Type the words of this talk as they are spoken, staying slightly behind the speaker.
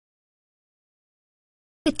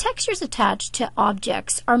The textures attached to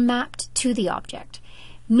objects are mapped to the object,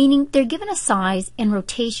 meaning they're given a size and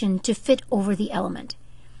rotation to fit over the element.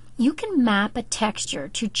 You can map a texture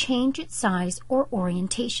to change its size or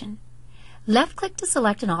orientation. Left-click to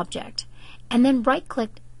select an object, and then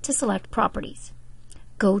right-click to select Properties.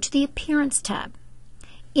 Go to the Appearance tab.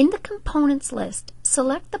 In the Components list,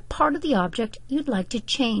 select the part of the object you'd like to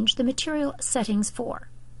change the material settings for.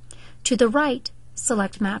 To the right,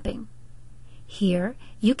 select Mapping. Here,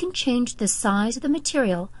 you can change the size of the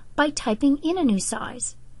material by typing in a new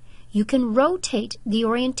size. You can rotate the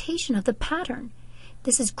orientation of the pattern.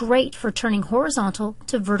 This is great for turning horizontal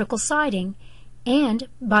to vertical siding, and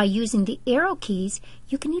by using the arrow keys,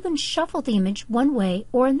 you can even shuffle the image one way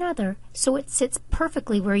or another so it sits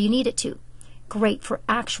perfectly where you need it to. Great for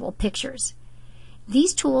actual pictures.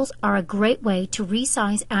 These tools are a great way to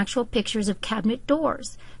resize actual pictures of cabinet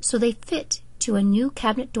doors so they fit to a new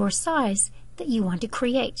cabinet door size that you want to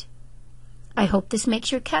create. I hope this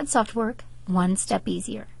makes your Cadsoft work one step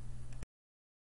easier.